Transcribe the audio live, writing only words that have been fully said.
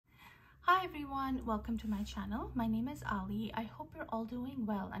Hi everyone, welcome to my channel. My name is Ali. I hope you're all doing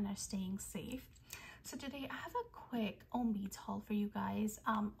well and are staying safe. So today I have a quick OhmBeads haul for you guys.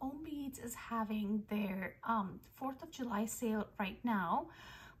 OhmBeads is having their 4th of July sale right now,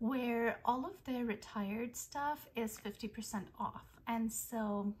 where all of their retired stuff is 50% off. And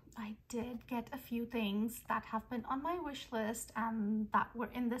so I did get a few things that have been on my wish list and that were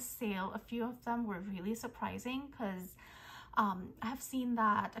in this sale. A few of them were really surprising because I have seen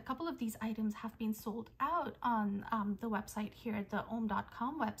that a couple of these items have been sold out on the website here, the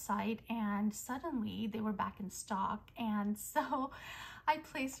ohm.com website, and suddenly they were back in stock. And so I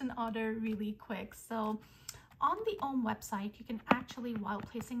placed an order really quick. So on the Ohm website, you can actually, while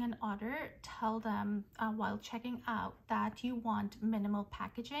placing an order, tell them while checking out that you want minimal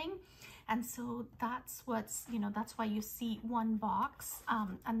packaging. And so that's what's, that's why you see one box,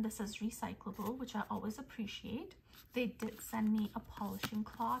 and this is recyclable, which I always appreciate. They did send me a polishing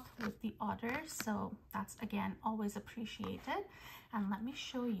cloth with the order, so that's again always appreciated. And let me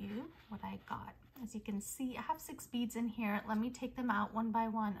show you what I got. As you can see, I have 6 beads in here. Let me take them out one by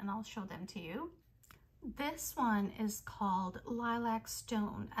one and I'll show them to you. This one is called Lilac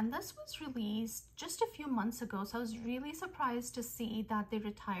Stone, and this was released just a few months ago, so I was really surprised to see that they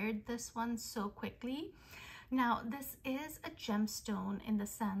retired this one so quickly. Now, this is a gemstone in the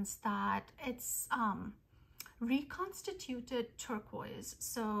sense that it's reconstituted turquoise.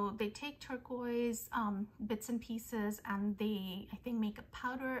 So they take turquoise bits and pieces and they, I think, make a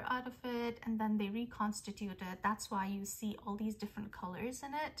powder out of it, and then they reconstitute it. That's why you see all these different colors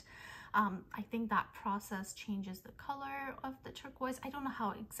in it. I think that process changes the color of the turquoise. I don't know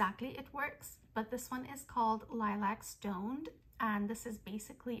how exactly it works, but this one is called Lilac Stoned, and this is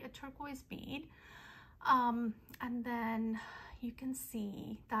basically a turquoise bead. And then you can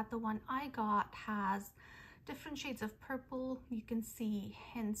see that the one I got has different shades of purple. You can see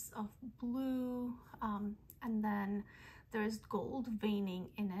hints of blue, and then there's gold veining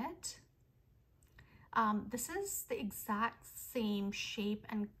in it. This is the exact same shape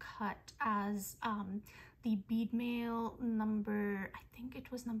and cut as the bead mail number, I think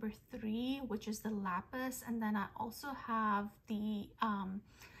it was number 3, which is the lapis. And then I also have the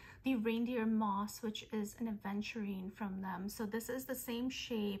reindeer moss, which is an aventurine from them. So this is the same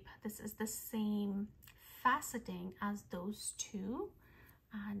shape, this is the same faceting as those two.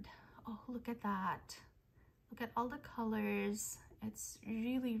 And oh, look at that, look at all the colors. It's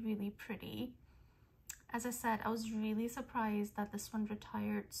really pretty. As I said, I was really surprised that this one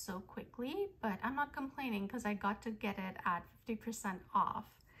retired so quickly, but I'm not complaining because I got to get it at 50% off.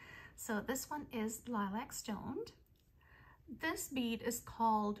 So this one is Lilac Stoned. This bead is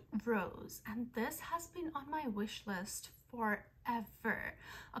called Rose, and this has been on my wish list forever.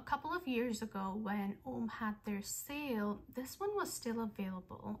 A couple of years ago when Ohm had their sale, this one was still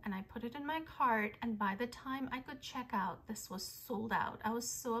available and I put it in my cart, and by the time I could check out, this was sold out. I was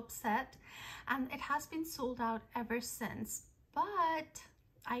so upset, and it has been sold out ever since. But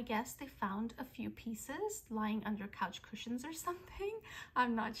I guess they found a few pieces lying under couch cushions or something.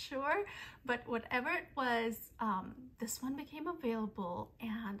 I'm not sure, but whatever it was, this one became available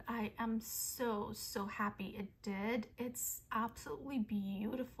and I am so happy it did. It's absolutely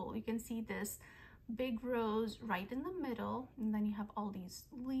beautiful. You can see this big rose right in the middle, and then you have all these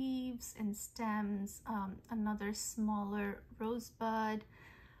leaves and stems, another smaller rosebud,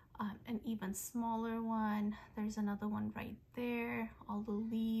 an even smaller one. There's another one right there, all the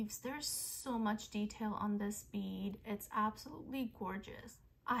leaves. There's so much detail on this bead. It's absolutely gorgeous.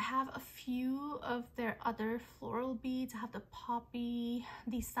 I have a few of their other floral beads. I have the poppy,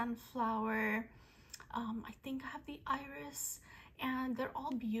 the sunflower, I think I have the iris, and they're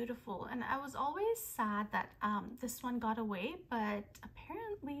all beautiful. And I was always sad that this one got away, but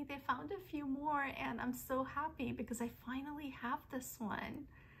apparently they found a few more, and I'm so happy because I finally have this one.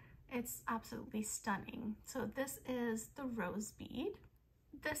 It's absolutely stunning. So this is the rose bead.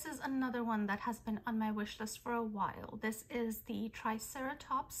 This is another one that has been on my wish list for a while. This is the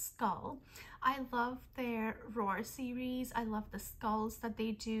Triceratops skull. I love their Roar series. I love the skulls that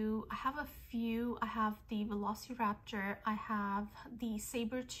they do. I have a few. I have the Velociraptor, I have the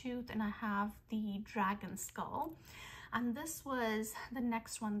saber-tooth, and I have the dragon skull. And this was the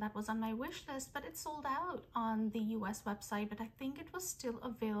next one that was on my wish list, but it sold out on the US website, but I think it was still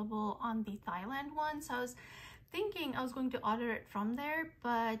available on the Thailand one. So I was thinking I was going to order it from there,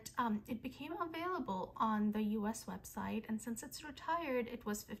 but it became available on the US website. And since it's retired, it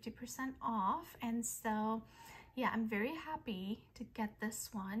was 50% off. And so yeah, I'm very happy to get this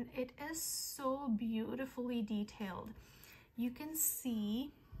one. It is so beautifully detailed. You can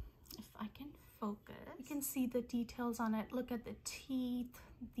see, if I can focus. You can see the details on it. Look at the teeth,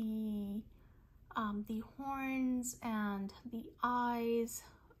 the horns and the eyes,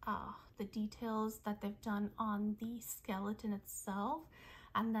 the details that they've done on the skeleton itself,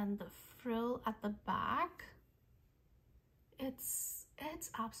 and then the frill at the back. It's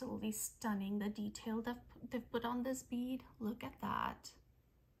absolutely stunning, the detail that they've put on this bead. Look at that.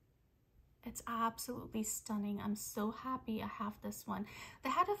 It's absolutely stunning. I'm so happy I have this one.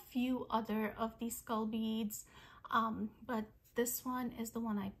 They had a few other of these skull beads, but this one is the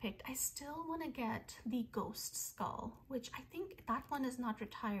one I picked. I still want to get the ghost skull, which I think that one is not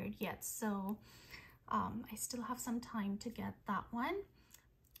retired yet, so I still have some time to get that one.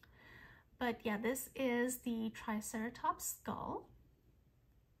 But yeah, this is the Triceratops skull.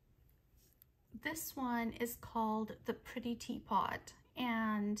 This one is called the Pretty Teapot,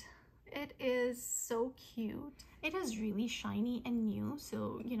 and it is so cute. It is really shiny and new,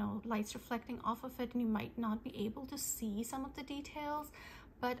 so you know, light's reflecting off of it and you might not be able to see some of the details,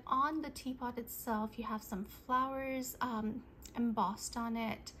 but on the teapot itself you have some flowers embossed on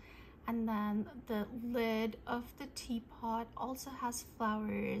it, and then the lid of the teapot also has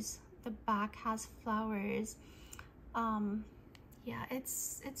flowers. The back has flowers. Yeah,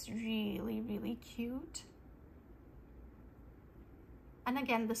 it's really cute. And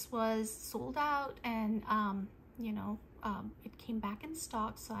again, this was sold out, and you know, it came back in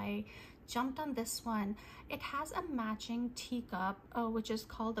stock, so I jumped on this one. It has a matching teacup, which is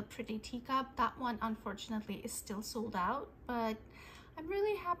called the Pretty Teacup. That one unfortunately is still sold out, but I'm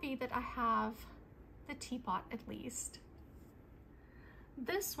really happy that I have the teapot at least.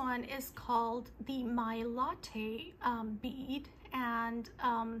 This one is called the My Latte bead, and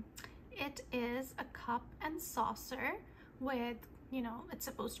it is a cup and saucer with, you know, it's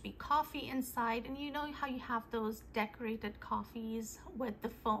supposed to be coffee inside, and you know how you have those decorated coffees with the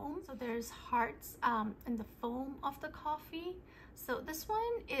foam, so there's hearts in the foam of the coffee. So this one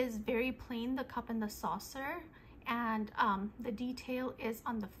is very plain, the cup and the saucer, and the detail is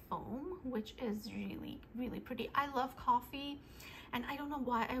on the foam, which is really pretty. I love coffee, and I don't know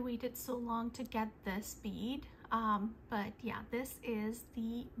why I waited so long to get this bead, but yeah, this is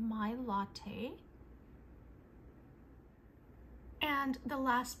the My Latte. And the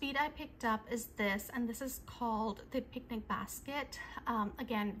last bead I picked up is this, and this is called the Picnic Basket.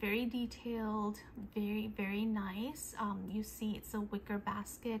 Again, very detailed, very nice. You see it's a wicker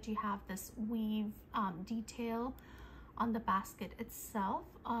basket. You have this weave detail on the basket itself.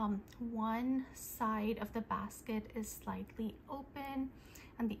 One side of the basket is slightly open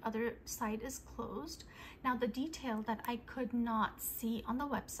and the other side is closed. Now the detail that I could not see on the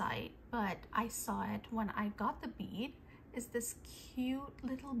website, but I saw it when I got the bead, is this cute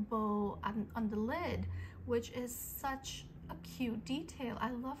little bow on the lid, which is such a cute detail.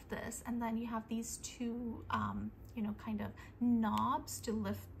 I love this. And then you have these two you know, kind of knobs to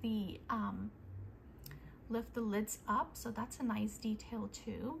lift the lids up, so that's a nice detail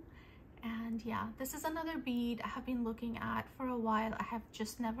too. And yeah, this is another bead I have been looking at for a while. I have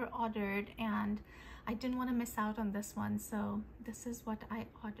just never ordered, and I didn't want to miss out on this one, so this is what I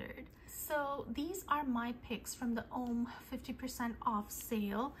ordered. So these are my picks from the Ohm 50% off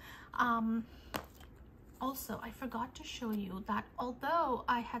sale. Also, I forgot to show you that although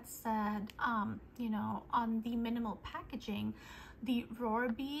I had said, you know, on the minimal packaging, the Roar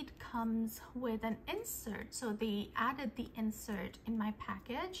bead comes with an insert. So they added the insert in my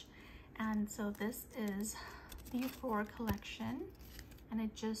package. And so this is the Roar collection, and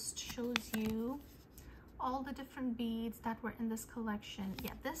it just shows you all the different beads that were in this collection.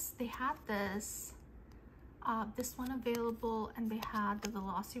 Yeah, they had this one available, and they had the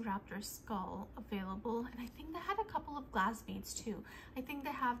Velociraptor skull available, and I think they had a couple of glass beads too. I think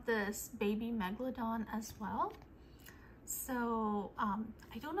they have this baby Megalodon as well. So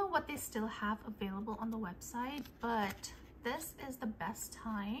I don't know what they still have available on the website, but this is the best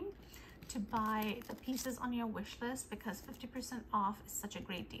time to buy the pieces on your wish list because 50% off is such a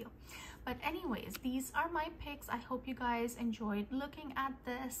great deal. But anyways, these are my picks. I hope you guys enjoyed looking at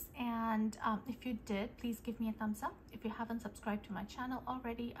this, and if you did, please give me a thumbs up. If you haven't subscribed to my channel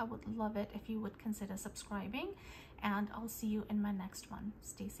already, I would love it if you would consider subscribing, and I'll see you in my next one.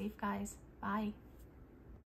 Stay safe, guys. Bye.